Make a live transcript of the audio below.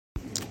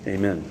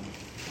Amen.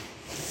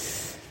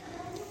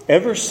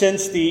 Ever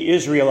since the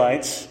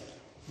Israelites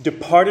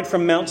departed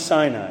from Mount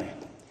Sinai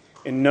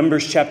in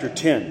Numbers chapter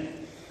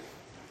 10,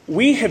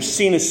 we have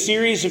seen a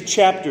series of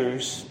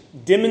chapters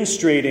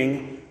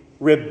demonstrating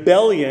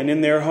rebellion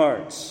in their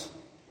hearts.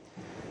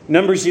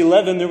 Numbers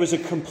 11, there was a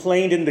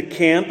complaint in the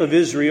camp of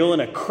Israel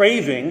and a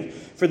craving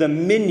for the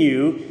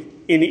menu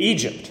in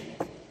Egypt.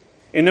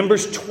 In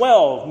Numbers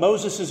 12,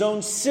 Moses'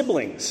 own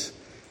siblings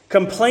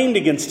complained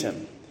against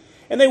him,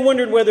 and they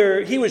wondered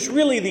whether he was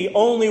really the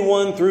only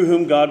one through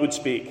whom God would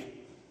speak.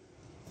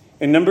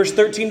 In Numbers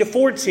 13 to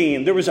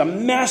 14, there was a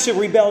massive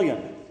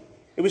rebellion.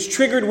 It was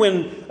triggered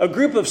when a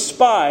group of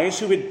spies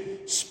who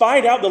had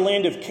spied out the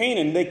land of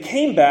Canaan, they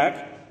came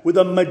back with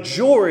a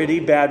majority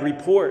bad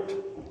report.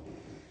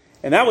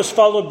 And that was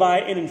followed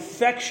by an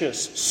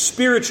infectious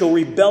spiritual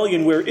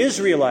rebellion where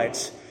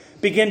Israelites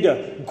began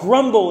to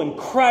grumble and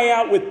cry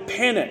out with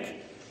panic.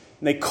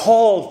 And they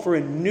called for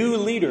a new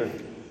leader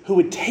who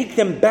would take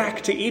them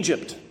back to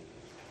Egypt.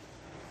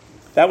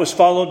 That was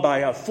followed by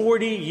a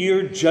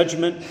 40-year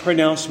judgment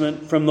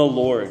pronouncement from the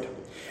Lord.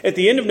 At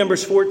the end of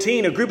Numbers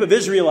 14, a group of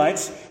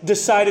Israelites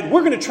decided,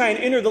 we're going to try and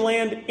enter the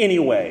land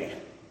anyway.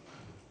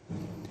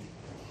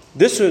 At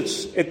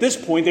this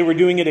point, they were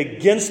doing it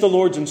against the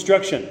Lord's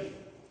instruction,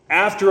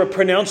 after a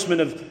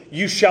pronouncement of,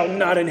 you shall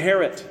not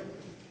inherit.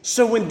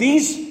 So when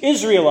these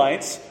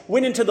Israelites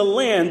went into the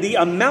land, the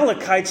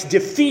Amalekites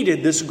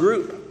defeated this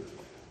group.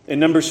 In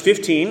Numbers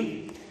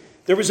 15,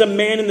 there was a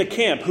man in the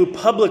camp who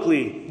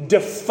publicly,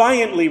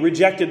 defiantly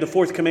rejected the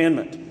fourth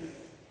commandment.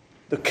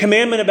 The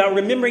commandment about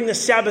remembering the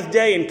Sabbath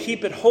day and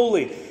keep it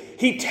holy.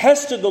 He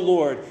tested the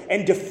Lord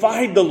and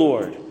defied the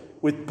Lord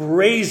with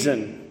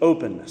brazen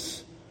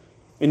openness.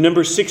 In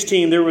Numbers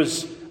 16, there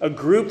was a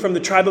group from the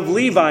tribe of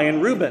Levi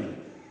and Reuben.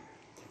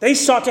 They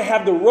sought to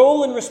have the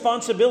role and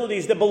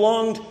responsibilities that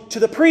belonged to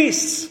the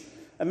priests.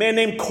 A man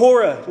named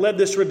Korah led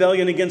this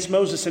rebellion against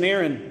Moses and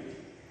Aaron.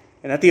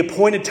 And at the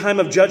appointed time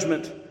of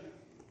judgment,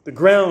 the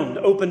ground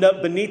opened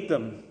up beneath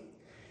them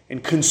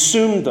and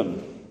consumed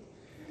them.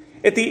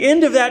 At the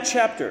end of that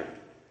chapter,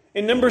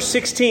 in Numbers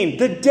 16,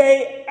 the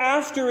day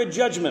after a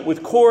judgment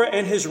with Korah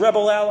and his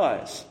rebel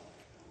allies,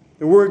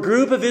 there were a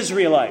group of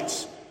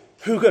Israelites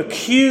who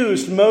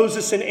accused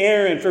Moses and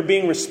Aaron for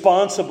being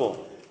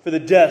responsible for the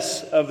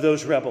deaths of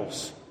those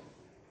rebels.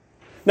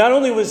 Not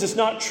only was this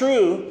not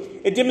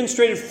true, it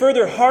demonstrated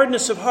further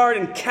hardness of heart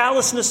and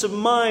callousness of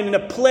mind, and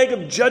a plague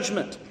of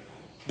judgment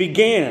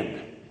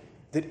began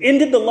that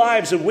ended the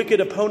lives of wicked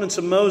opponents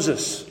of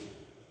Moses.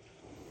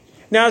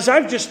 Now, as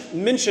I've just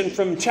mentioned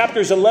from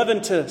chapters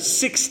 11 to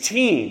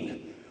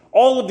 16,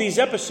 all of these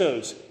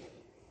episodes,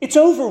 it's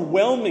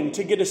overwhelming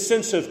to get a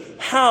sense of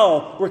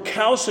how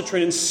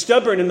recalcitrant and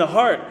stubborn in the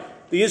heart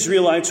the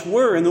Israelites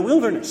were in the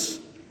wilderness.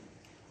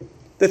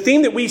 The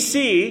theme that we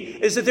see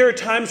is that there are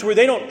times where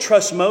they don't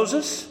trust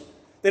Moses.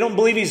 They don't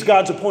believe he's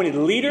God's appointed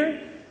leader.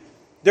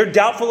 They're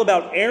doubtful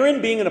about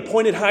Aaron being an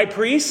appointed high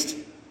priest.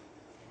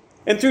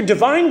 And through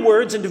divine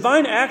words and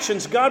divine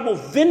actions, God will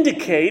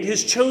vindicate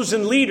his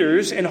chosen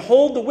leaders and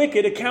hold the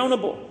wicked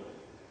accountable.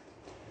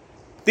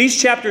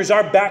 These chapters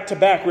are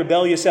back-to-back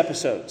rebellious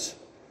episodes.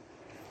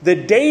 The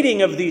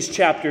dating of these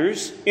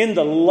chapters in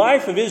the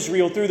life of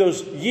Israel through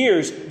those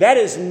years, that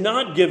is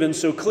not given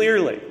so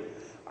clearly.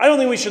 I don't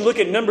think we should look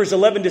at Numbers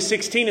 11 to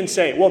 16 and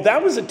say, well,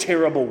 that was a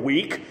terrible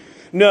week.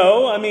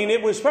 No,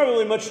 it was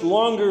probably much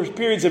longer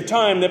periods of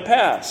time that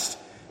passed.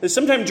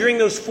 Sometime during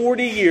those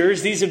 40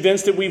 years, these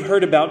events that we've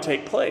heard about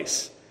take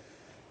place.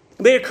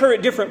 They occur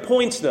at different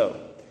points, though,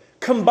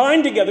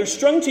 combined together,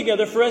 strung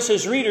together for us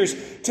as readers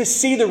to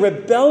see the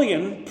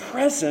rebellion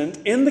present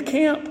in the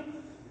camp.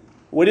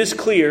 What is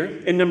clear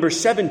in number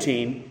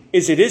 17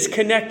 is it is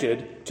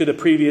connected to the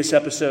previous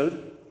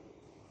episode.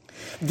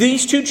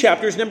 These two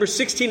chapters, number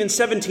 16 and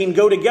 17,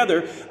 go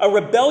together. A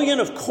rebellion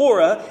of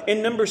Korah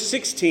in number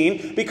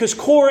 16 because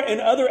Korah and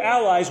other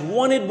allies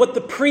wanted what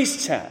the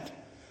priests had.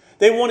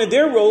 They wanted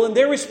their role and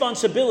their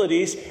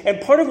responsibilities. And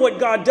part of what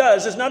God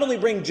does is not only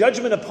bring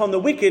judgment upon the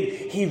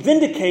wicked, he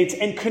vindicates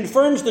and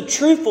confirms the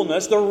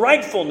truthfulness, the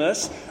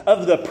rightfulness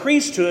of the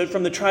priesthood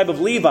from the tribe of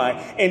Levi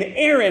and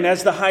Aaron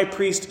as the high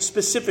priest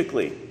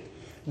specifically.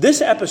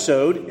 This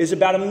episode is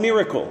about a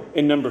miracle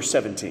in number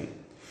 17.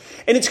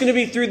 And it's going to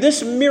be through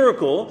this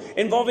miracle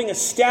involving a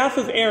staff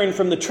of Aaron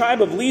from the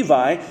tribe of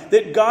Levi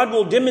that God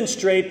will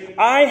demonstrate,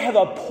 I have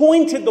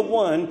appointed the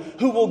one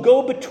who will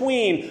go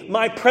between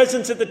my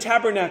presence at the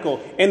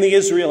tabernacle and the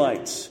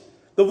Israelites.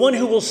 The one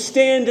who will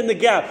stand in the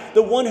gap.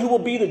 The one who will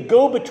be the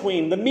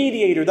go-between, the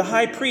mediator, the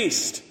high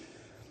priest.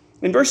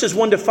 In verses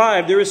 1 to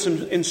 5, there is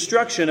some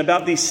instruction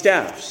about these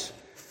staffs.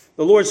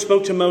 The Lord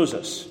spoke to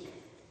Moses.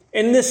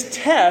 And this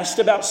test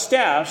about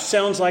staffs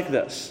sounds like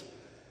this.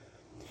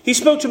 He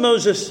spoke to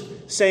Moses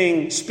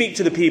saying, speak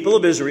to the people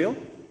of Israel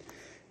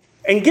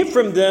and get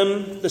from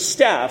them the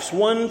staffs,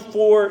 one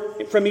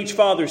from each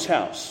father's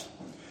house,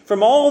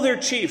 from all their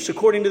chiefs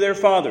according to their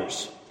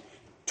fathers,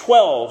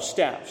 12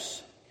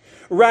 staffs.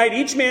 Write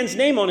each man's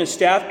name on his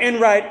staff and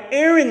write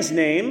Aaron's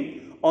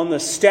name on the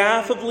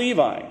staff of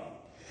Levi.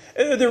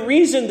 The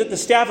reason that the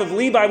staff of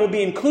Levi will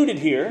be included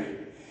here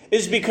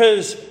is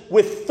because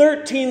with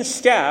 13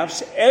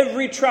 staffs,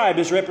 every tribe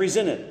is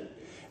represented.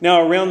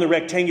 Now, around the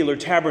rectangular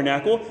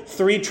tabernacle,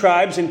 3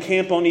 tribes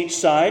encamp on each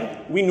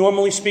side. We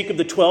normally speak of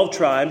the 12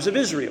 tribes of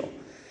Israel.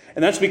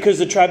 And that's because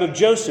the tribe of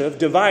Joseph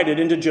divided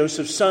into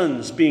Joseph's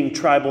sons, being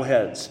tribal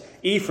heads,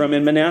 Ephraim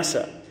and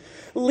Manasseh.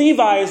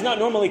 Levi is not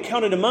normally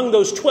counted among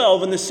those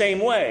 12 in the same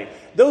way.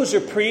 Those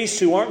are priests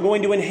who aren't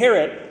going to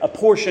inherit a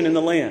portion in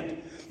the land.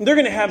 They're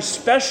going to have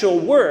special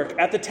work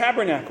at the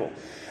tabernacle.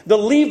 The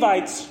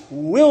Levites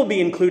will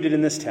be included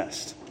in this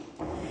test.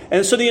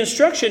 And so the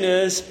instruction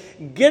is,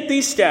 get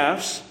these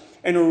staffs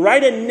and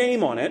write a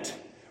name on it.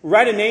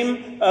 Write a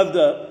name of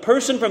the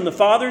person from the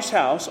father's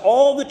house,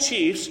 all the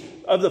chiefs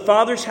of the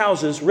father's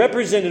houses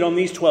represented on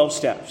these 12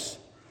 staffs.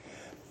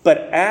 But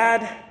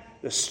add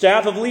the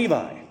staff of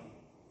Levi.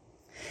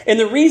 And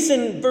the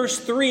reason verse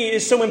 3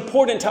 is so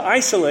important to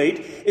isolate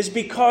is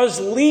because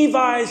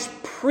Levi's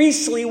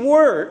priestly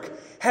work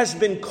has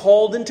been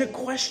called into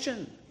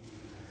question.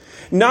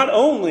 Not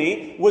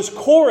only was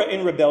Korah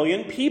in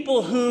rebellion,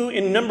 people who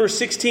in Numbers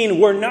 16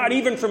 were not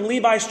even from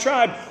Levi's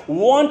tribe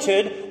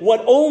wanted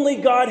what only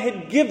God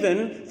had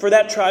given for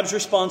that tribe's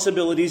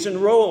responsibilities and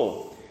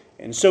role.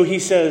 And so he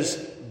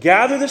says,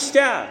 gather the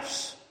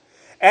staffs,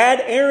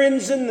 add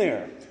Aaron's in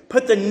there,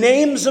 put the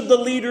names of the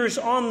leaders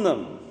on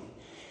them.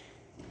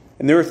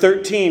 And there are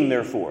 13,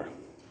 therefore.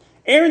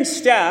 Aaron's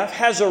staff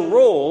has a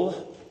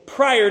role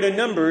prior to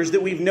Numbers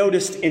that we've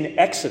noticed in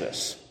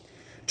Exodus.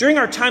 During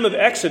our time of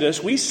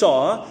Exodus, we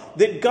saw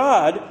that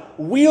God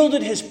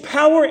wielded his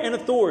power and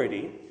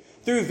authority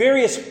through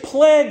various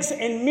plagues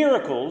and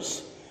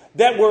miracles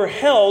that were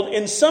held,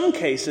 in some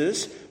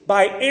cases,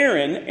 by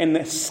Aaron and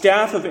the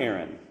staff of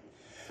Aaron.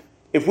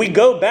 If we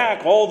go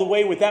back all the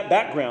way with that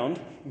background,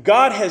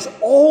 God has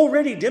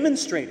already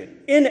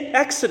demonstrated in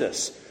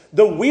Exodus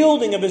the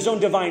wielding of his own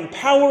divine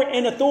power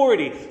and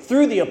authority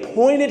through the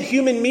appointed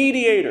human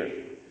mediator.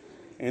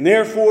 And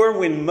therefore,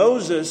 when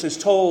Moses is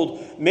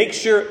told, make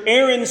sure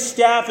Aaron's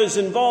staff is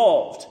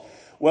involved,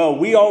 well,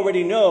 we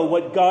already know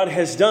what God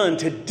has done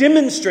to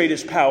demonstrate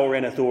his power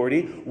and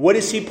authority. What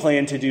does he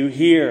plan to do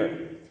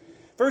here?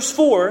 Verse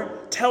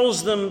 4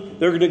 tells them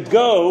they're going to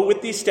go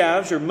with these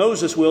staffs, or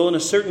Moses will, in a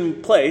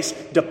certain place,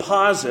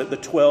 deposit the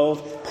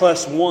 12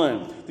 plus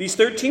 1. These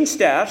 13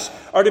 staffs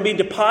are to be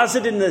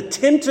deposited in the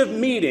tent of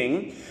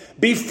meeting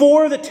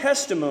before the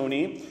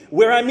testimony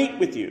where I meet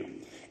with you.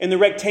 In the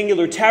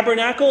rectangular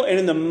tabernacle and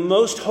in the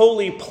most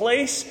holy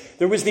place,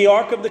 there was the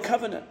Ark of the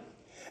Covenant.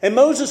 And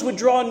Moses would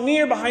draw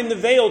near behind the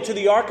veil to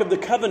the Ark of the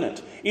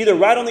Covenant, either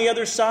right on the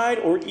other side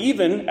or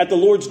even at the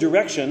Lord's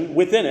direction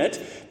within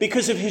it,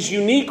 because of his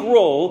unique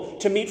role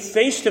to meet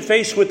face to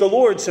face with the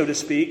Lord, so to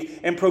speak,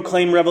 and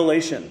proclaim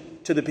revelation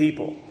to the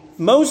people.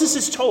 Moses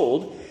is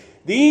told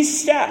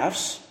these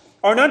staffs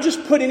are not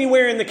just put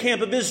anywhere in the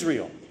camp of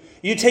Israel.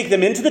 You take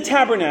them into the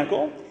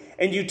tabernacle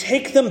and you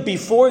take them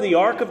before the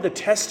Ark of the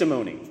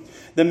Testimony,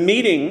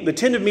 the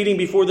tent of meeting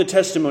before the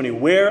testimony,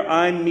 where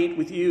I meet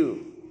with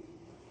you.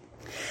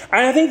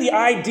 And I think the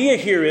idea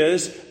here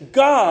is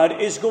God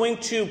is going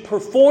to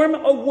perform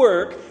a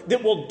work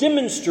that will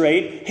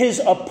demonstrate his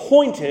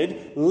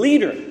appointed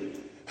leader.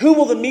 Who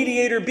will the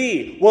mediator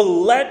be?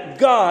 Well, let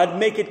God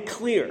make it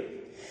clear.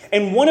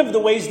 And one of the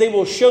ways they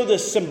will show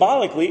this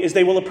symbolically is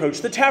they will approach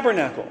the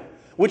tabernacle,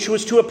 which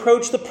was to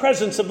approach the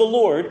presence of the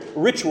Lord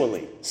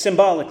ritually,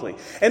 symbolically.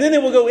 And then they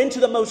will go into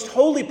the most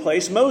holy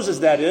place, Moses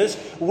that is,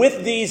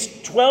 with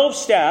these 12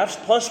 staffs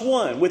plus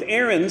 1, with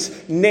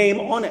Aaron's name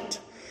on it.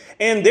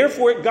 And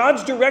therefore, at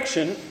God's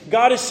direction,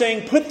 God is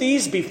saying, put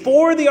these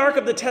before the Ark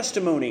of the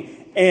Testimony,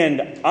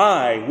 and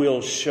I will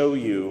show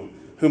you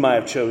whom I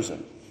have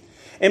chosen.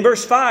 In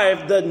verse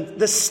 5,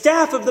 the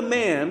staff of the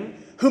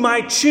man whom I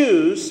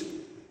choose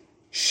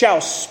shall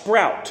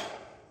sprout.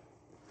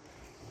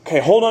 Okay,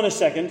 hold on a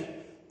second.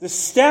 The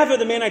staff of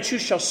the man I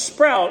choose shall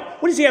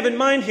sprout. What does he have in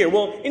mind here?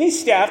 Well, any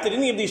staff that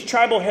any of these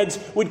tribal heads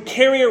would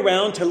carry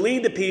around to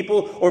lead the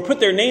people or put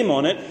their name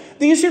on it,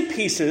 these are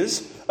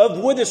pieces of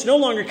wood that's no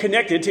longer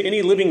connected to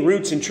any living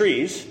roots and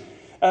trees.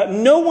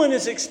 No one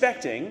is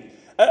expecting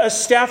a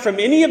staff from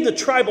any of the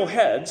tribal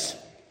heads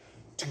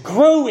to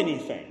grow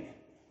anything,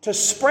 to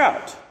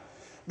sprout.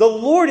 The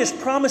Lord is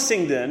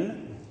promising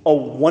then a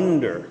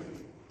wonder.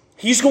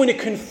 He's going to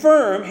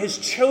confirm his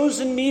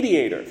chosen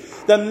mediator.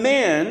 The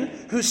man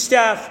whose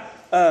staff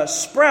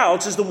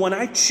sprouts is the one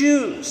I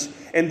choose.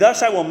 And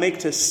thus I will make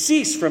to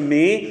cease from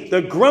me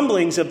the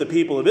grumblings of the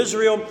people of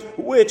Israel,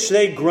 which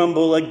they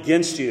grumble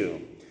against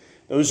you.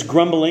 Those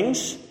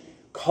grumblings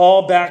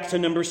call back to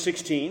number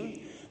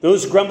 16.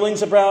 Those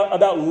grumblings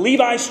about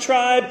Levi's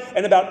tribe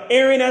and about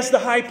Aaron as the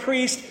high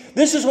priest.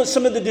 This is what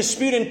some of the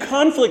dispute and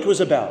conflict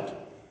was about.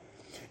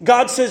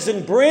 God says,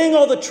 then bring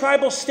all the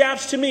tribal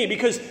staffs to me,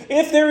 because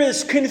if there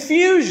is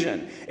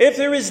confusion, if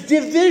there is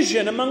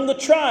division among the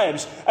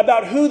tribes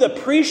about who the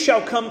priest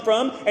shall come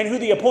from and who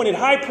the appointed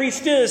high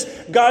priest is,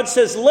 God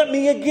says, let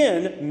me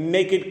again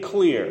make it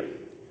clear.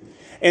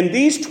 And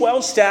these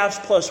 12 staffs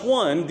plus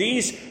one,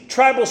 these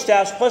tribal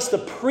staffs plus the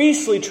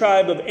priestly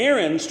tribe of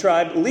Aaron's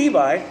tribe,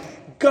 Levi,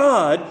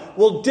 God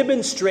will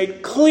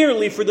demonstrate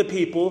clearly for the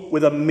people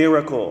with a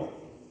miracle.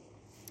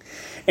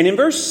 And in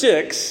verse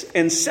 6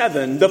 and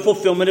 7, the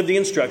fulfillment of the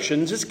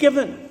instructions is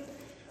given.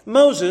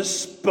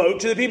 Moses spoke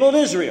to the people of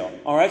Israel.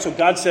 All right, so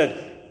God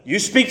said, you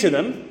speak to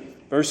them.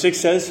 Verse 6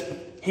 says,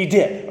 he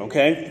did.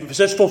 Okay, it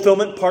says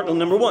fulfillment, part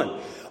number 1.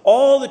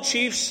 All the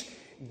chiefs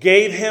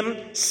gave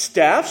him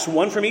staffs,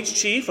 one from each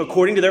chief,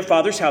 according to their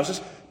father's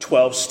houses,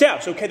 12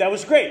 staffs. Okay, that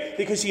was great,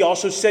 because he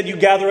also said you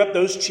gather up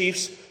those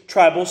chiefs'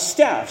 tribal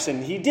staffs,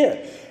 and he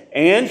did.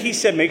 And he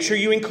said, make sure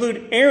you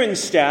include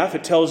Aaron's staff.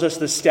 It tells us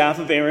the staff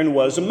of Aaron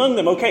was among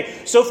them. Okay,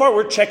 so far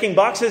we're checking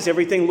boxes.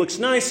 Everything looks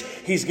nice.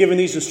 He's given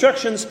these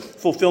instructions.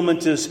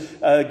 Fulfillment is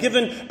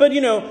given. But,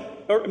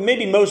 or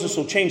maybe Moses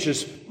will change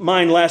his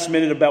mind last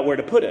minute about where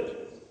to put it.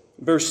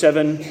 Verse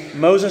 7,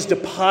 Moses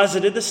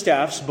deposited the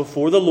staffs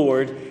before the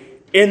Lord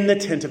in the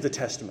tent of the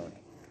testimony.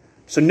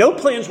 So no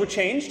plans were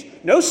changed.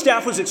 No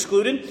staff was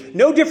excluded.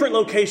 No different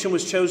location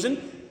was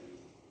chosen.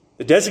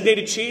 The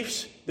designated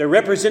chiefs, their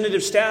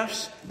representative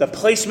staffs, the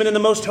placement in the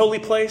most holy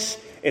place,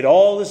 it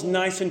all is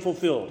nice and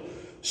fulfilled.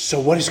 So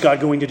what is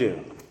God going to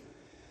do?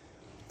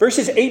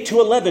 Verses 8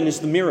 to 11 is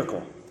the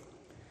miracle.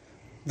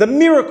 The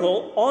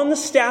miracle on the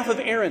staff of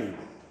Aaron.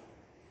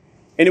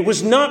 And it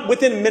was not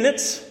within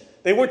minutes.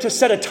 They weren't to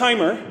set a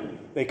timer.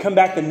 They come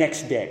back the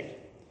next day.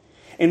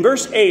 In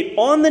verse 8,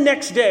 on the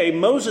next day,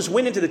 Moses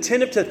went into the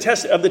tent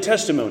of the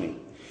testimony.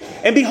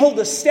 And behold,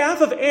 the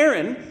staff of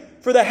Aaron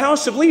for the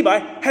house of Levi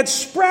had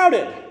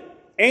sprouted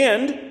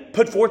and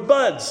put forth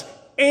buds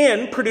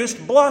and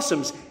produced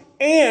blossoms,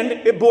 and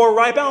it bore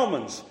ripe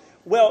almonds.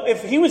 Well,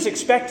 if he was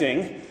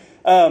expecting,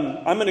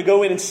 I'm going to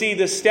go in and see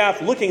this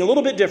staff looking a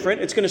little bit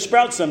different, it's going to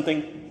sprout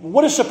something,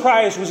 what a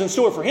surprise was in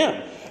store for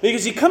him.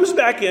 Because he comes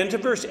back into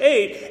verse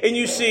 8, and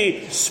you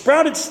see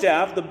sprouted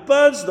staff, the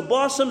buds, the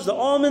blossoms, the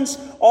almonds,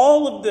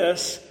 all of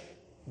this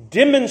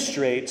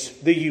demonstrates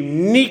the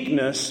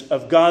uniqueness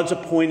of God's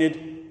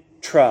appointed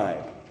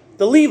tribe.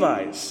 The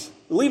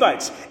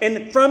Levites.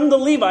 And from the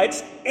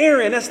Levites,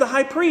 Aaron as the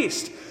high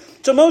priest.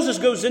 So Moses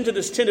goes into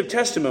this tent of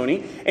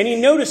testimony, and he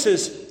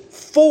notices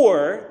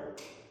 4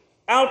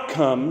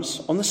 outcomes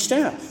on the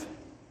staff.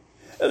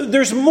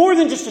 There's more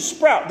than just a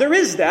sprout. There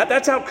is that.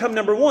 That's outcome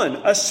number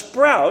 1. A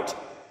sprout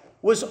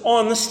was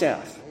on the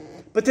staff.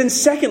 But then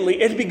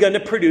secondly, it had begun to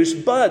produce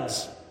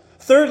buds.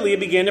 Thirdly, it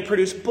began to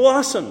produce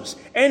blossoms.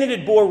 And it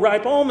had bore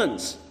ripe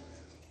almonds.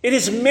 It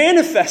is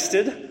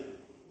manifested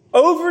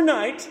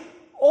overnight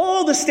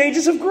all the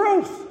stages of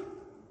growth.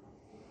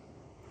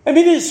 I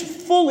mean, it is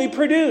fully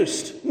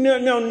produced.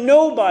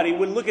 Nobody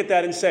would look at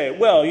that and say,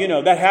 well,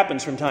 that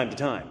happens from time to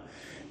time.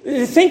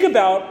 Think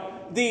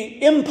about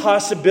the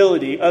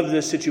impossibility of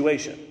this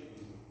situation.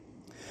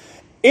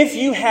 If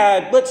you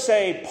had, let's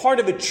say, part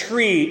of a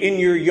tree in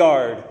your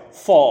yard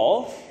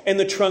fall and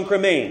the trunk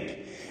remained,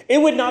 it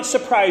would not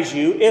surprise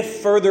you if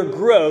further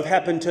growth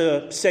happened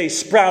to, say,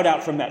 sprout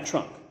out from that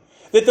trunk.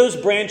 That those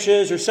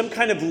branches or some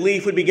kind of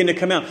leaf would begin to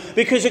come out,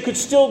 because it could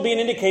still be an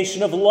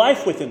indication of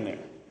life within there.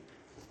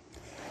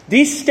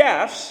 These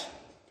staffs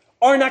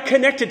are not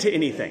connected to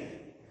anything.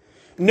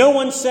 No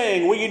one's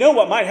saying, well, you know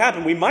what might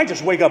happen? We might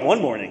just wake up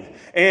one morning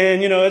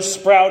and, it's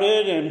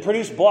sprouted and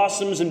produced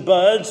blossoms and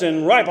buds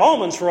and ripe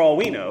almonds for all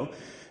we know.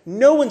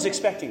 No one's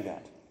expecting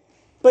that.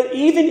 But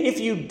even if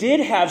you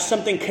did have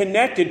something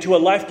connected to a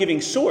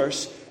life-giving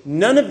source,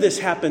 none of this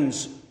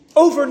happens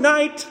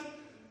overnight.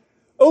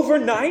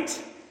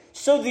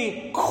 So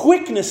the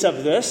quickness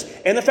of this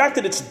and the fact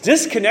that it's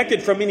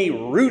disconnected from any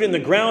root in the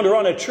ground or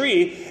on a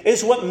tree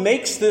is what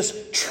makes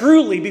this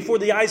truly, before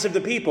the eyes of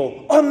the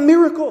people, a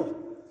miracle.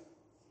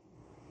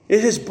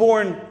 It has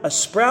borne a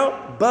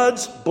sprout,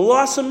 buds,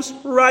 blossoms,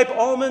 ripe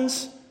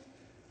almonds.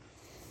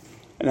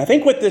 And I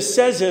think what this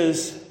says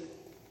is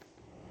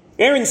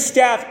Aaron's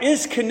staff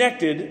is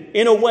connected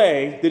in a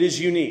way that is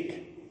unique.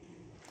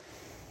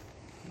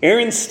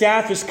 Aaron's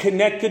staff is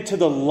connected to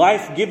the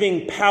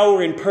life-giving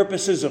power and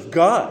purposes of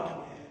God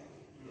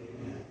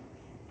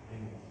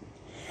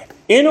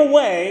in a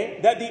way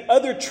that the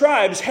other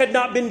tribes had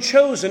not been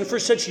chosen for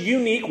such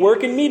unique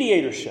work and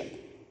mediatorship.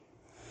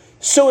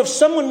 So if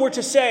someone were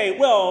to say,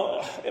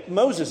 well,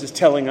 Moses is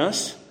telling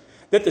us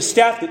that the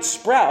staff that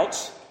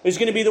sprouts is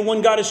going to be the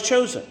one God has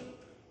chosen.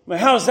 Well,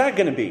 how is that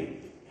going to be?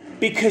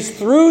 Because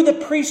through the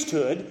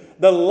priesthood,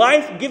 the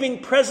life-giving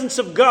presence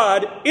of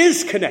God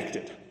is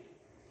connected.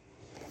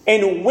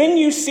 And when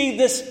you see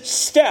this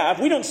staff,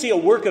 we don't see a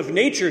work of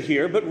nature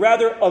here, but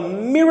rather a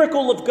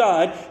miracle of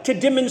God to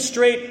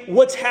demonstrate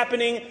what's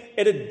happening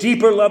at a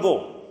deeper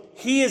level.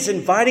 He is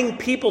inviting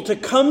people to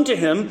come to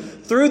him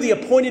through the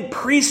appointed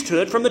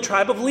priesthood from the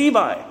tribe of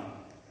Levi.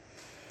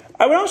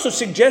 I would also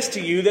suggest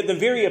to you that the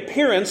very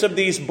appearance of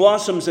these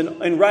blossoms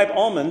and ripe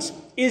almonds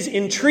is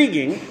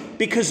intriguing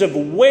because of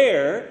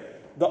where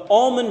the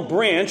almond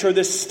branch or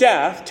the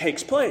staff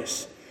takes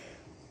place.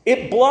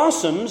 It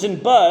blossoms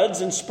and buds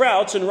and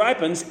sprouts and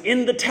ripens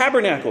in the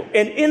tabernacle.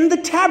 And in the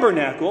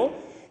tabernacle,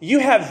 you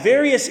have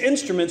various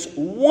instruments,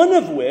 one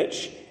of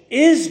which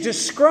is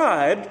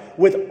described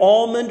with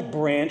almond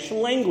branch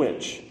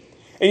language.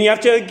 And you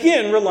have to,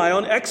 again, rely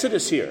on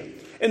Exodus here.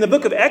 In the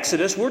book of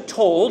Exodus, we're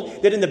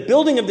told that in the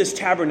building of this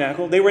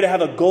tabernacle, they were to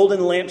have a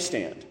golden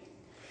lampstand.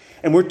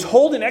 And we're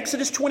told in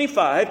Exodus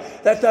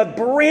 25 that the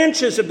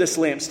branches of this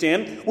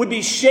lampstand would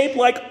be shaped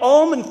like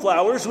almond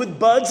flowers with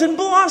buds and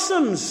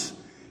blossoms.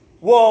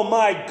 Well,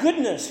 my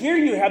goodness, here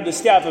you have the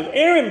staff of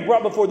Aaron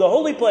brought before the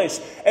holy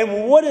place.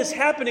 And what is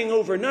happening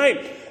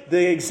overnight?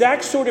 The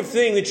exact sort of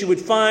thing that you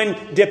would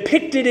find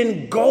depicted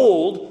in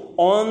gold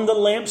on the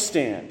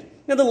lampstand.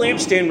 Now, the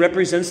lampstand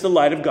represents the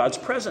light of God's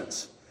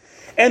presence.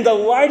 And the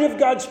light of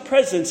God's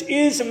presence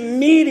is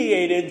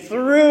mediated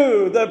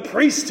through the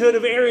priesthood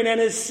of Aaron and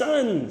his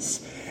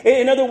sons.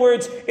 In other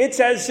words, it's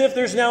as if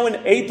there's now an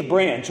 8th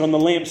branch on the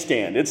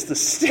lampstand. It's the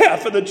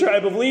staff of the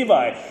tribe of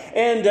Levi.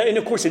 And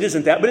of course it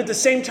isn't that, but at the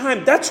same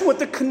time, that's what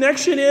the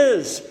connection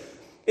is.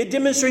 It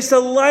demonstrates the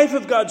life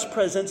of God's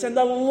presence and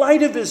the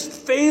light of his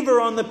favor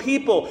on the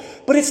people.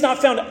 But it's not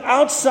found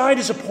outside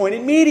his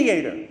appointed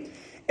mediator.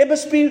 It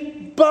must be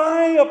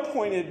by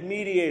appointed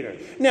mediator.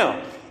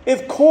 Now,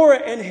 if Korah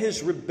and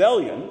his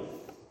rebellion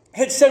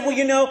had said,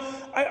 well,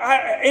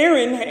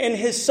 Aaron and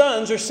his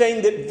sons are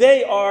saying that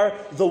they are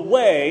the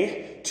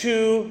way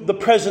to the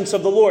presence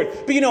of the Lord.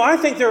 But I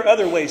think there are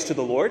other ways to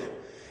the Lord.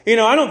 I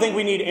don't think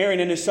we need Aaron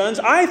and his sons.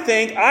 I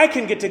think I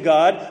can get to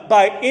God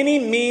by any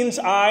means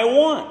I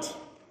want.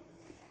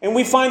 And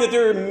we find that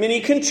there are many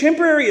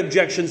contemporary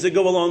objections that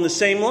go along the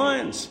same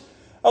lines.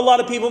 A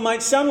lot of people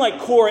might sound like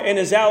Korah and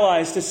his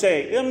allies to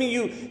say,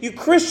 you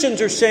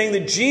Christians are saying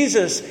that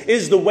Jesus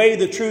is the way,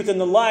 the truth,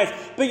 and the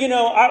life. But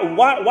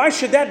why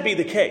should that be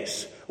the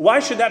case?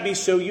 Why should that be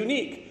so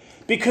unique?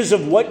 Because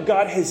of what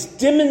God has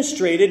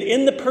demonstrated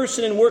in the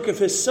person and work of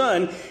his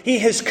Son. He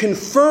has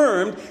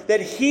confirmed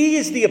that he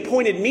is the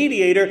appointed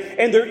mediator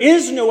and there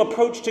is no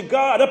approach to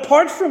God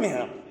apart from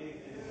him.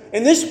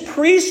 And this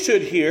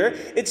priesthood here,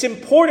 it's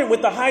important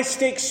with the high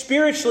stakes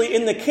spiritually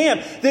in the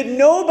camp that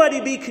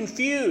nobody be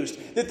confused,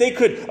 that they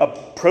could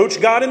approach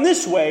God in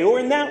this way or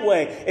in that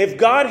way. If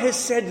God has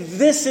said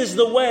this is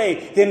the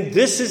way, then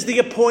this is the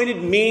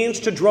appointed means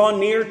to draw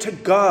near to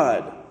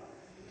God.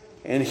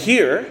 And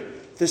here,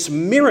 this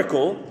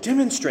miracle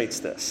demonstrates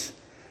this.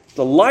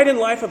 The light and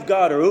life of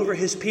God are over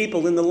his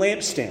people in the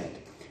lampstand,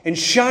 and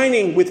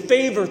shining with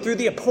favor through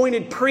the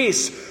appointed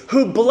priests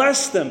who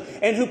bless them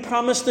and who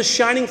promise the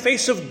shining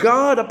face of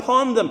God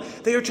upon them.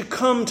 They are to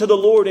come to the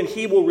Lord and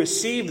he will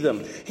receive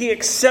them. He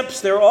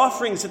accepts their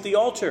offerings at the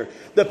altar.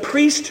 The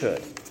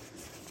priesthood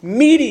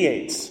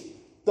mediates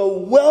the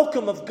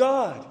welcome of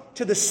God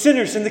to the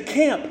sinners in the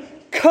camp.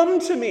 Come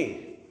to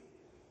me.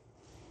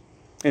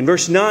 In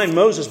verse 9,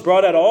 Moses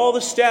brought out all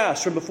the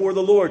staffs from before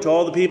the Lord to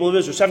all the people of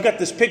Israel. So I've got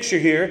this picture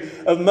here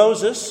of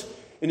Moses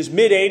in his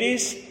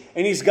mid-80s.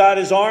 And he's got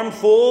his arm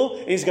full,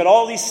 and he's got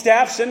all these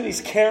staffs in, and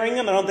he's carrying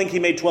them. I don't think he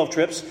made 12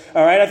 trips.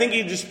 All right, I think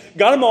he just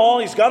got them all.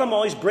 He's got them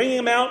all. He's bringing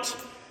them out.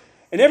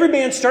 And every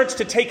man starts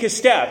to take his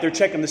staff. They're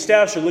checking the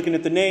staffs. They're looking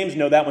at the names.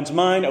 No, that one's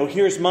mine. Oh,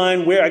 here's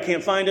mine. Where? I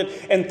can't find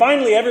it. And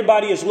finally,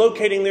 everybody is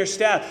locating their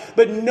staff.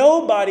 But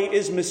nobody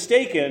is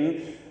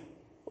mistaken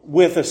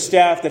with a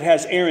staff that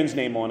has Aaron's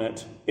name on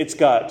it. It's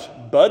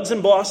got buds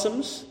and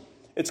blossoms.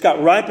 It's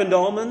got ripened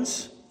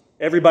almonds.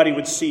 Everybody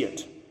would see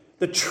it.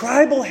 The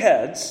tribal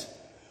heads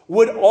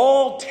would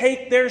all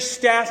take their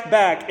staff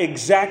back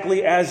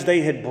exactly as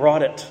they had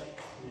brought it.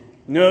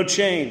 No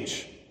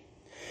change.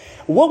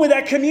 What would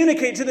that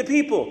communicate to the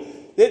people?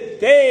 That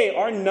they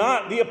are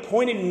not the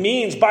appointed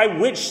means by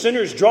which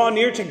sinners draw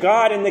near to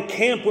God in the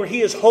camp where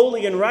he is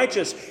holy and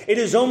righteous. It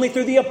is only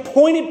through the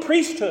appointed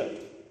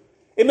priesthood.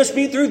 It must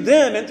be through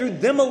them and through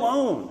them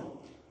alone.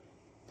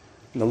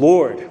 And the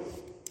Lord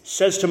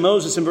says to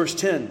Moses in verse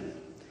 10,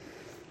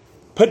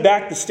 put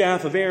back the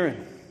staff of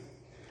Aaron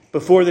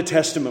before the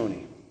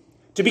testimony,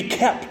 to be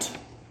kept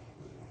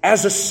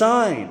as a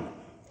sign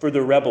for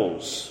the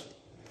rebels,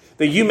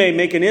 that you may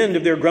make an end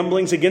of their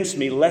grumblings against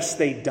me, lest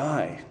they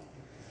die.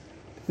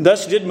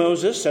 Thus did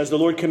Moses, as the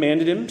Lord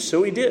commanded him,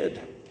 so he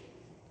did.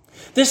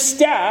 This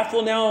staff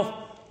will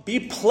now be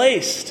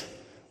placed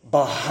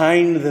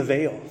behind the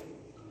veil.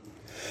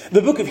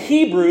 The book of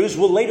Hebrews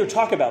will later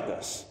talk about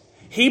this.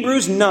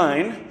 Hebrews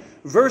 9,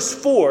 verse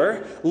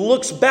 4,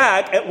 looks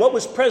back at what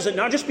was present,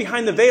 not just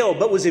behind the veil,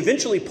 but was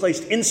eventually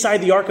placed inside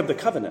the Ark of the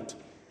Covenant.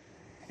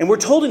 And we're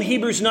told in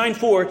Hebrews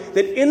 9:4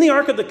 that in the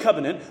Ark of the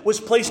Covenant was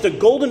placed a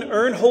golden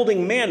urn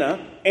holding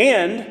manna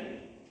and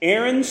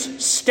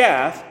Aaron's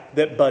staff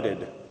that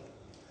budded.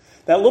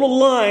 That little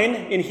line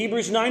in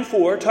Hebrews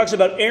 9:4 talks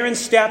about Aaron's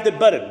staff that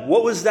budded.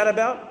 What was that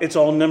about? It's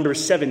all number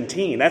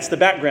 17. That's the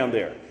background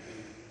there.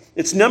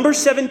 It's number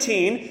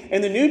 17,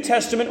 and the New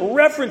Testament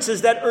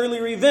references that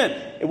earlier event.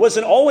 It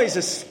wasn't always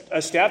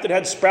a staff that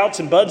had sprouts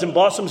and buds and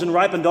blossoms and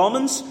ripened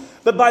almonds,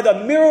 but by the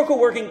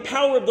miracle-working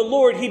power of the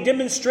Lord, he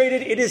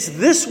demonstrated it is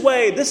this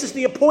way. This is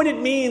the appointed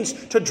means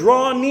to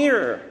draw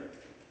near.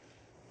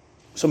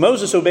 So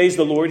Moses obeys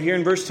the Lord here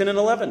in verse 10 and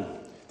 11.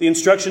 The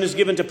instruction is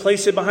given to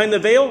place it behind the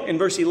veil. In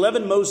verse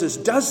 11, Moses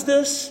does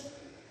this.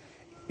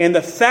 And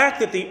the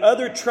fact that the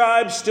other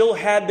tribes still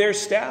had their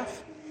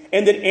staff,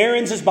 and that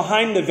Aaron's is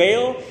behind the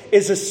veil,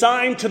 is a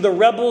sign to the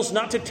rebels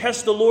not to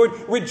test the Lord,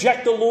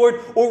 reject the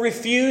Lord, or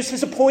refuse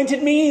his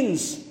appointed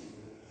means.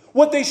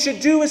 What they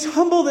should do is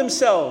humble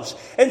themselves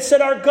and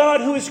said, our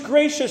God, who is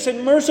gracious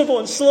and merciful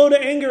and slow to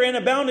anger and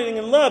abounding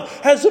in love,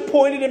 has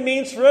appointed a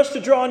means for us to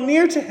draw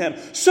near to him.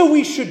 So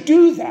we should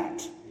do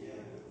that.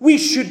 We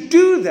should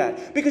do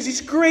that because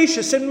he's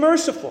gracious and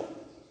merciful.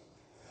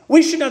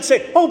 We should not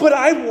say, oh, but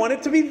I want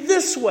it to be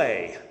this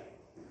way.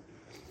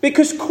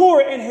 Because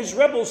Korah and his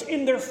rebels,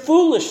 in their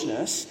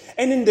foolishness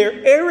and in their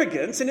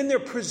arrogance and in their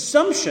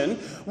presumption,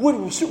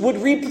 would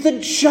reap the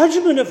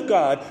judgment of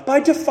God by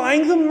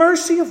defying the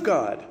mercy of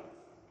God.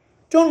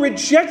 Don't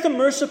reject the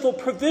merciful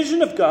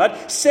provision of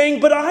God, saying,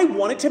 but I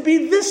want it to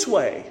be this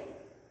way.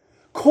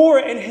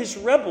 Korah and his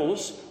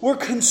rebels were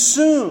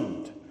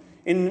consumed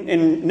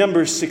in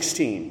Numbers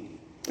 16.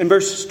 In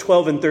verses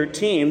 12 and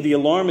 13, the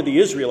alarm of the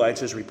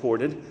Israelites is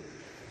reported.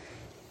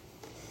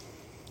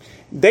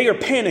 They are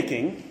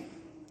panicking.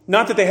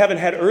 Not that they haven't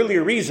had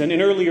earlier reason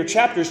in earlier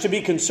chapters to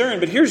be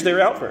concerned, but here's their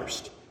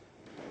outburst.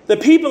 The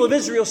people of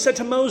Israel said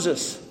to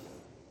Moses,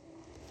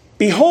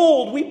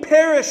 behold, we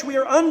perish, we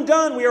are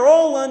undone, we are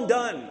all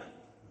undone.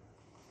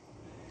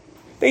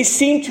 They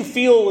seem to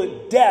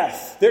feel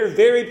death, their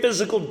very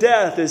physical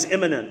death is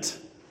imminent.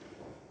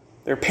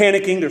 They're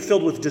panicking, they're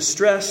filled with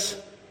distress.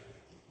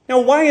 Now,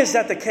 why is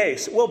that the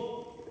case? Well,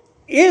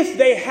 if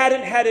they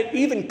hadn't had it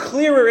even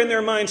clearer in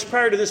their minds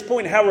prior to this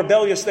point how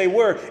rebellious they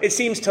were, it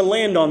seems to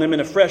land on them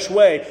in a fresh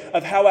way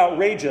of how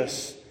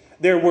outrageous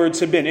their words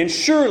have been. And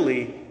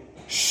surely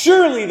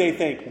they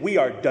think we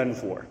are done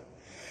for.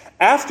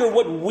 After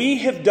what we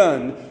have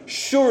done,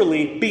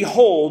 surely,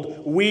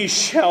 behold, we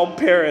shall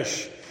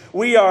perish.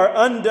 We are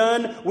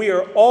undone. We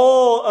are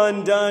all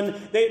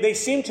undone. They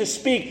seem to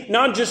speak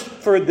not just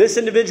for this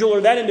individual or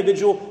that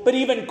individual, but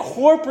even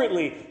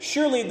corporately.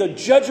 Surely the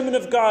judgment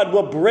of God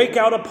will break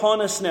out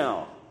upon us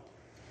now.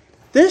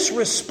 This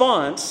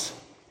response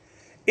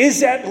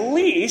is at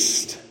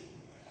least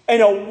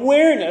an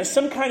awareness,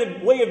 some kind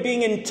of way of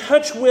being in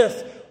touch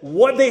with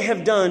what they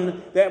have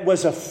done that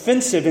was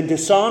offensive and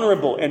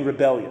dishonorable and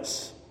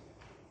rebellious.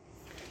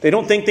 They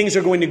don't think things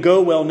are going to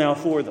go well now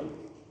for them.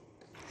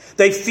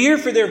 They fear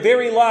for their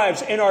very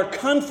lives and are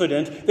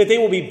confident that they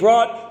will be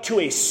brought to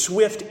a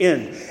swift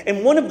end.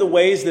 And one of the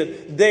ways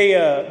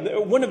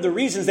that one of the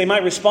reasons they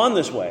might respond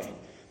this way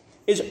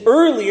is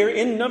earlier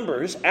in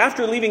Numbers,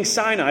 after leaving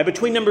Sinai,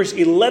 between Numbers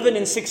 11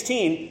 and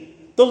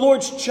 16, the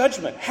Lord's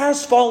judgment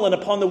has fallen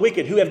upon the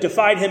wicked who have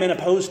defied him and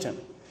opposed him.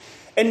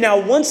 And now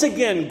once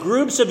again,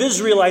 groups of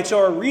Israelites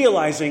are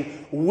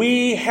realizing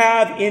we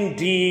have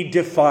indeed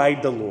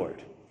defied the Lord.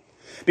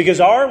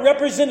 Because our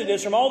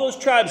representatives from all those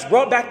tribes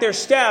brought back their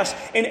staffs,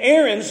 and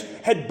Aaron's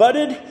had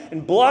budded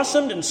and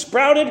blossomed and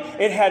sprouted.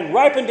 It had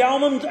ripened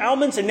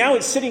almonds, and now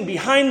it's sitting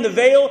behind the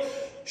veil.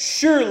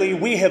 Surely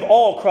we have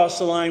all crossed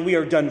the line. We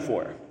are done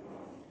for.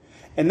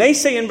 And they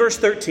say in verse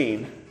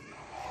 13,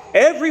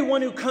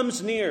 everyone who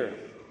comes near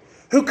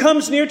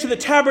to the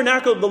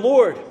tabernacle of the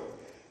Lord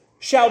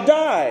shall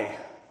die.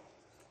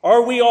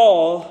 Are we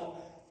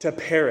all to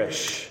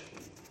perish?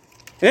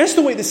 And that's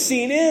the way the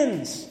scene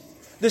ends.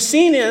 The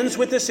scene ends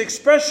with this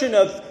expression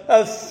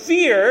of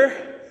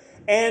fear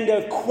and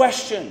of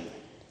question.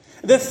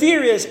 The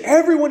fear is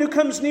everyone who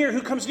comes near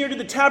to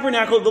the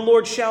tabernacle of the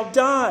Lord shall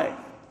die.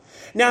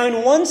 Now,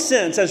 in one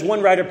sense, as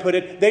one writer put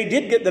it, they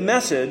did get the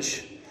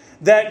message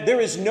that there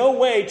is no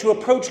way to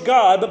approach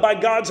God but by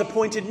God's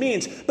appointed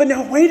means. But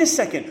now, wait a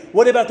second.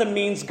 What about the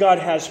means God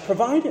has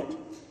provided?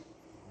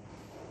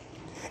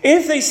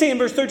 If they say in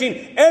verse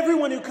 13,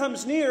 everyone who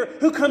comes near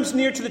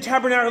to the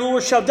tabernacle of the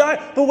Lord shall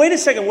die. But wait a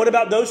second, what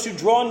about those who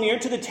draw near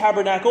to the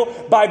tabernacle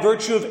by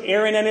virtue of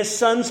Aaron and his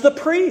sons, the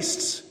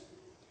priests?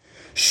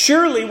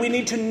 Surely we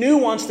need to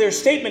nuance their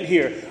statement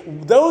here.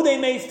 Though they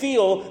may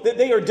feel that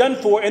they are done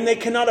for and they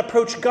cannot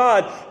approach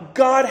God,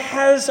 God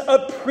has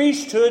a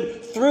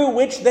priesthood through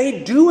which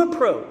they do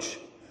approach.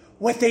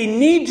 What they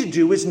need to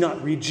do is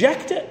not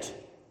reject it.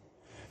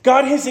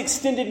 God has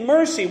extended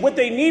mercy. What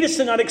they need is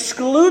to not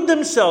exclude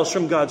themselves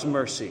from God's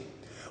mercy.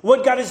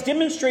 What God has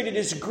demonstrated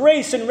is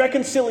grace and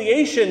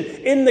reconciliation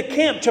in the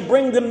camp to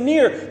bring them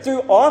near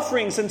through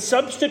offerings and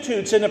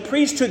substitutes and a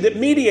priesthood that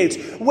mediates.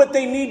 What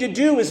they need to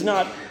do is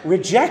not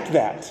reject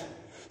that.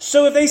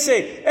 So if they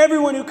say,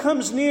 everyone who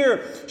comes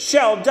near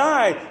shall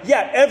die,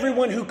 yet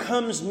everyone who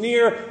comes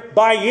near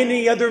by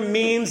any other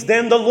means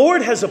than the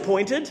Lord has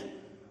appointed,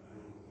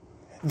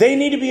 they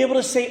need to be able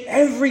to say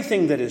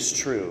everything that is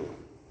true.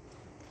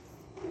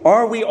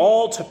 Are we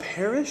all to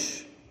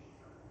perish?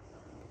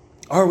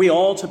 Are we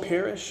all to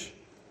perish?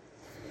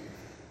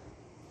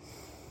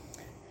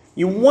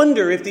 You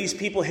wonder if these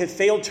people have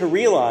failed to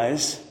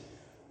realize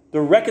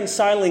the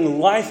reconciling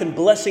life and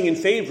blessing and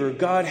favor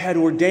God had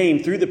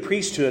ordained through the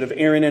priesthood of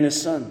Aaron and his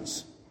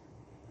sons.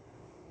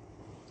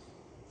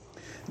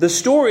 The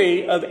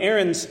story of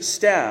Aaron's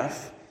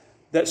staff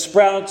that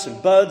sprouts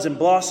and buds and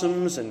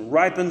blossoms and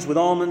ripens with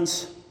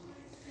almonds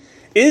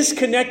is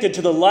connected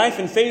to the life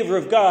and favor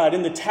of God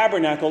in the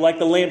tabernacle like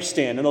the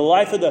lampstand, and the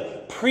life of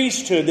the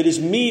priesthood that is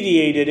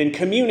mediated and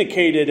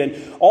communicated, and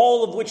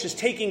all of which is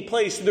taking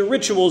place through the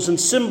rituals and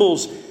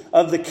symbols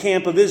of the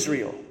camp of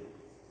Israel.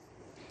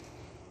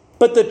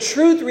 But the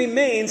truth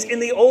remains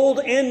in the Old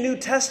and New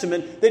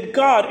Testament that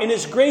God, in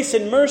His grace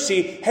and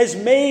mercy, has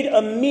made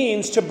a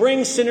means to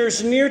bring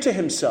sinners near to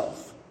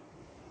Himself.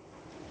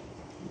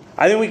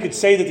 I think we could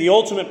say that the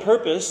ultimate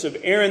purpose of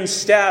Aaron's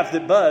staff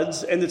that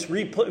buds and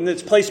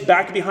that's placed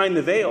back behind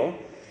the veil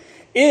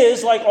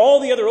is, like all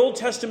the other Old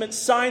Testament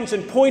signs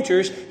and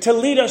pointers, to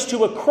lead us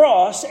to a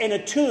cross and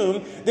a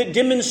tomb that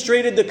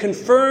demonstrated the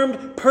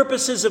confirmed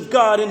purposes of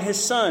God in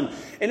His Son.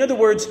 In other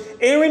words,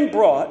 Aaron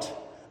brought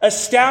a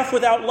staff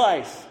without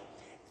life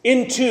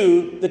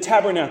into the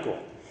tabernacle.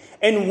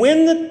 And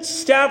when the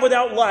staff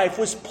without life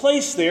was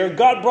placed there,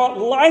 God brought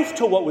life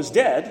to what was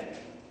dead.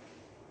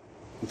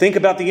 Think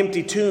about the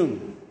empty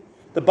tomb,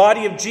 the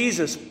body of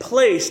Jesus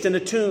placed in a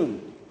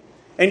tomb,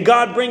 and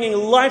God bringing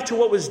life to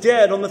what was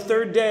dead on the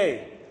third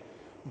day.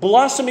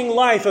 Blossoming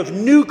life of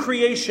new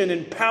creation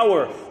and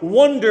power,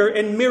 wonder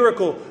and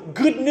miracle,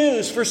 good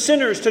news for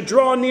sinners to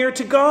draw near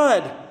to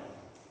God.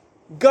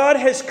 God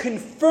has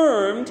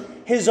confirmed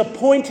His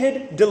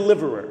appointed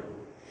deliverer.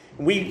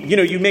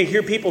 You may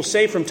hear people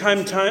say from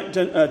time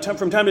to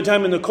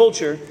time in the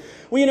culture,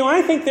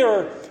 I think there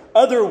are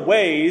other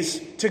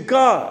ways to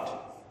God.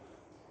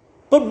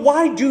 But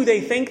why do they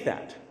think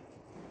that?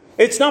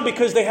 It's not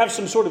because they have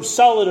some sort of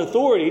solid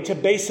authority to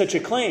base such a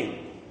claim.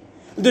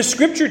 The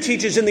Scripture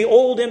teaches in the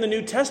Old and the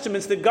New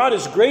Testaments that God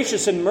is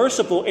gracious and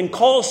merciful and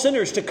calls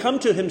sinners to come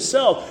to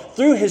Himself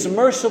through His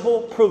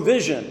merciful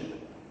provision.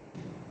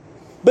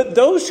 But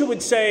those who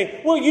would say,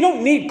 well, you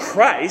don't need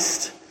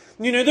Christ.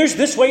 There's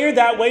this way or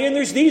that way, and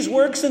there's these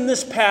works in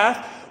this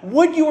path.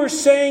 What you are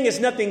saying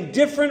is nothing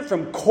different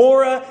from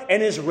Korah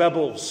and his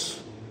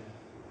rebels,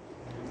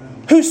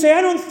 who say,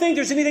 I don't think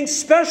there's anything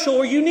special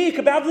or unique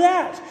about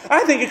that.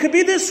 I think it could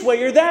be this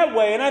way or that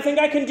way, and I think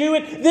I can do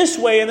it this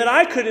way, and that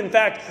I could, in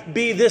fact,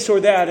 be this or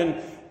that. And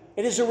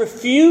it is a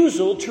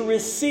refusal to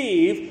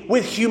receive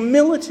with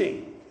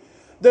humility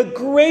the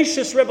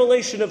gracious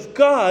revelation of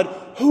God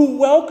who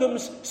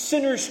welcomes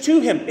sinners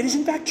to Him. It is,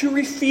 in fact, to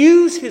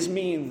refuse His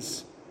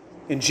means.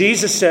 And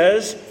Jesus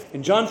says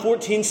in John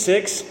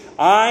 14:6,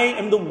 I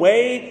am the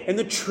way and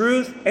the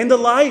truth and the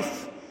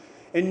life,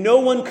 and no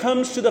one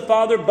comes to the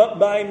Father but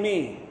by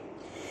me.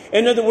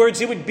 In other words,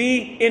 it would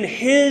be in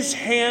His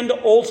hand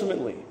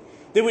ultimately.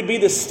 There would be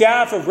the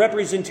staff of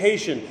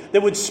representation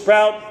that would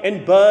sprout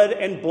and bud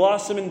and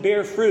blossom and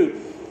bear fruit.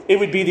 It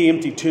would be the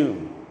empty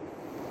tomb.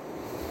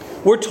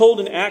 We're told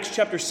in Acts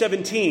chapter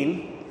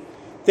 17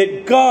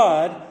 that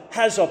God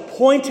has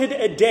appointed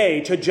a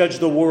day to judge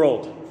the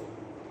world.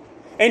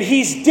 And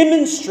He's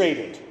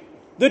demonstrated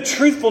the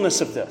truthfulness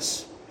of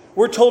this.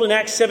 We're told in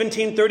Acts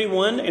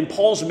 17:31, in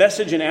Paul's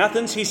message in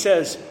Athens, he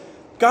says,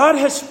 God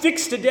has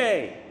fixed a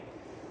day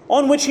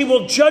on which He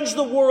will judge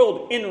the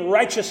world in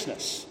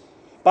righteousness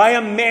by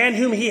a man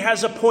whom He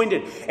has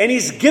appointed. And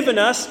He's given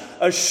us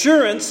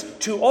assurance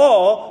to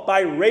all by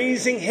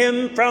raising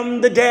Him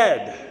from the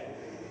dead.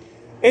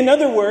 In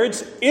other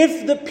words,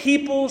 if the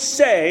people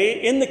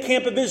say in the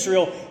camp of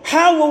Israel,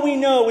 how will we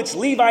know it's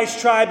Levi's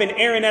tribe and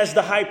Aaron as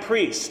the high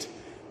priest?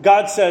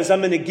 God says, I'm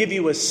going to give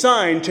you a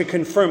sign to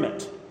confirm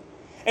it.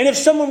 And if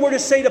someone were to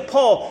say to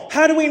Paul,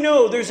 how do we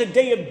know there's a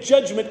day of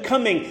judgment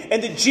coming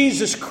and that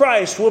Jesus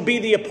Christ will be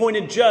the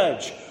appointed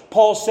judge?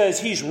 Paul says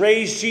He's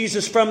raised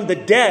Jesus from the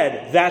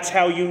dead. That's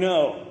how you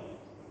know.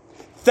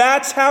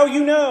 That's how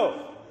you know.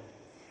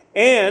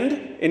 And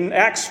in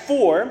Acts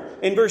 4,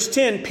 in verse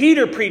 10,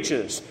 Peter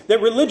preaches that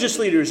religious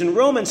leaders and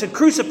Romans had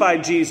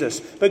crucified Jesus,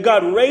 but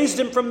God raised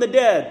Him from the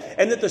dead,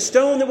 and that the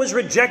stone that was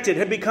rejected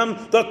had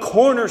become the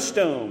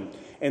cornerstone.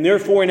 And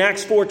therefore in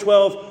Acts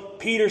 4:12,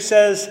 Peter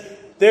says,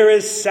 there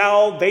is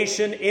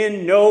salvation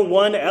in no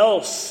one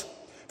else,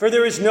 for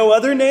there is no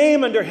other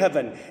name under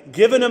heaven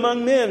given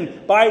among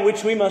men by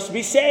which we must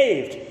be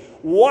saved.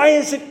 Why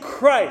is it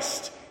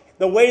Christ,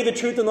 the way, the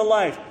truth, and the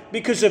life?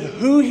 Because of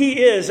who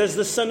He is as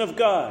the Son of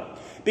God.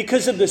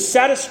 Because of the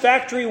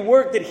satisfactory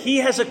work that He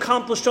has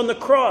accomplished on the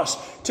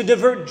cross to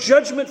divert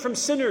judgment from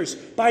sinners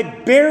by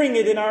bearing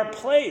it in our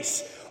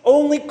place.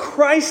 Only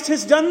Christ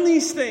has done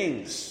these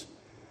things.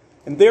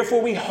 And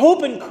therefore we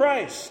hope in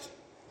Christ,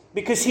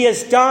 because He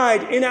has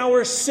died in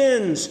our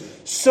sins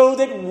so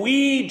that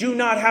we do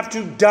not have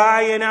to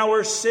die in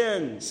our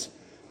sins.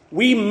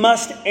 We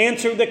must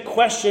answer the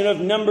question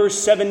of Numbers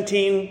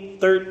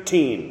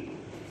 17:13.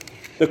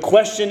 The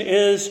question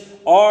is,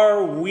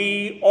 are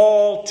we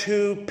all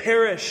to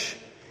perish?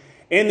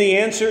 And the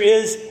answer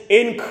is,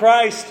 in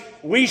Christ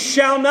we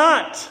shall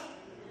not.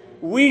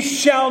 We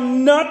shall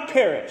not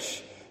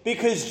perish,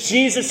 because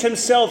Jesus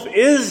Himself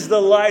is the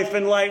life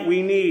and light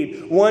we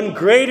need, one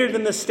greater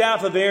than the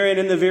staff of Aaron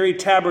in the very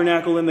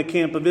tabernacle in the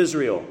camp of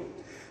Israel.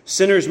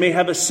 Sinners may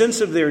have a sense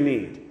of their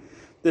need,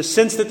 the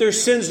sense that their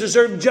sins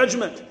deserve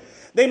judgment.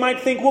 They might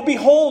think, well,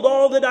 behold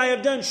all that I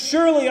have done.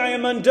 Surely I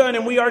am undone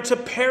and we are to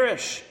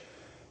perish.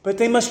 But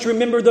they must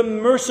remember the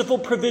merciful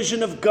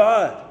provision of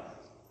God,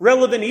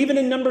 relevant even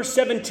in number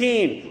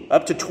 17,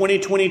 up to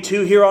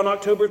 2022 here on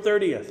October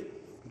 30th.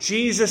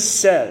 Jesus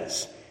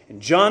says in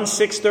John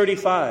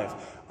 6:35,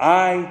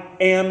 I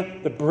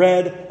am the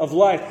bread of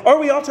life. Are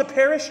we all to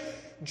perish?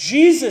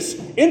 Jesus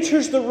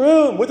enters the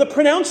room with a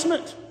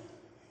pronouncement.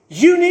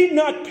 You need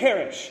not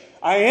perish.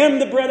 I am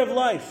the bread of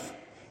life.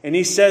 And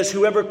he says,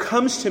 whoever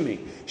comes to me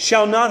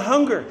shall not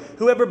hunger.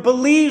 Whoever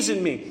believes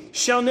in me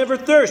shall never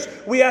thirst.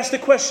 We ask the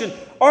question,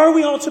 are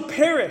we all to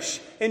perish?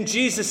 And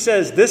Jesus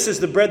says, this is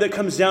the bread that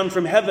comes down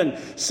from heaven,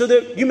 so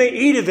that you may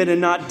eat of it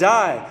and not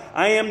die.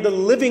 I am the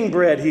living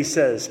bread, he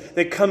says,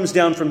 that comes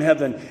down from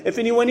heaven. If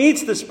anyone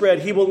eats this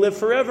bread, he will live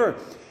forever.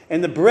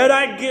 And the bread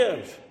I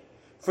give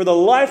for the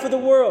life of the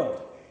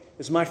world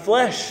is my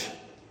flesh.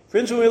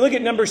 Friends, when we look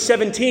at number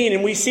 17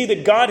 and we see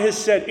that God has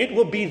said, it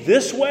will be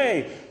this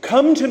way.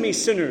 Come to me,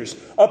 sinners.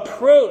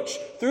 Approach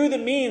through the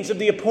means of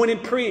the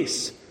appointed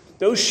priests.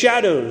 Those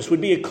shadows would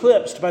be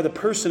eclipsed by the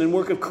person and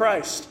work of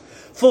Christ.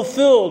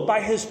 Fulfilled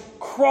by his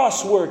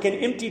cross work and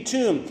empty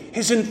tomb,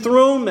 his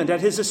enthronement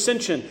at his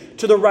ascension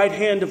to the right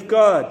hand of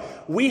God.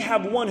 We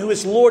have one who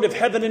is Lord of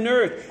heaven and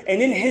earth.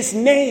 And in his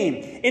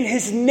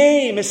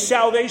name is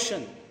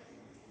salvation.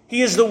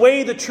 He is the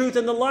way, the truth,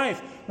 and the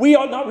life. We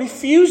ought not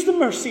refuse the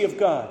mercy of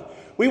God.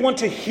 We want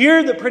to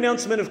hear the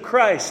pronouncement of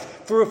Christ.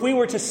 For if we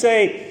were to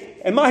say,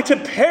 am I to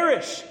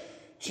perish?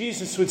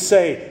 Jesus would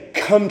say,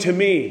 come to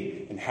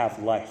me and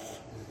have life.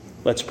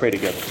 Let's pray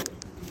together.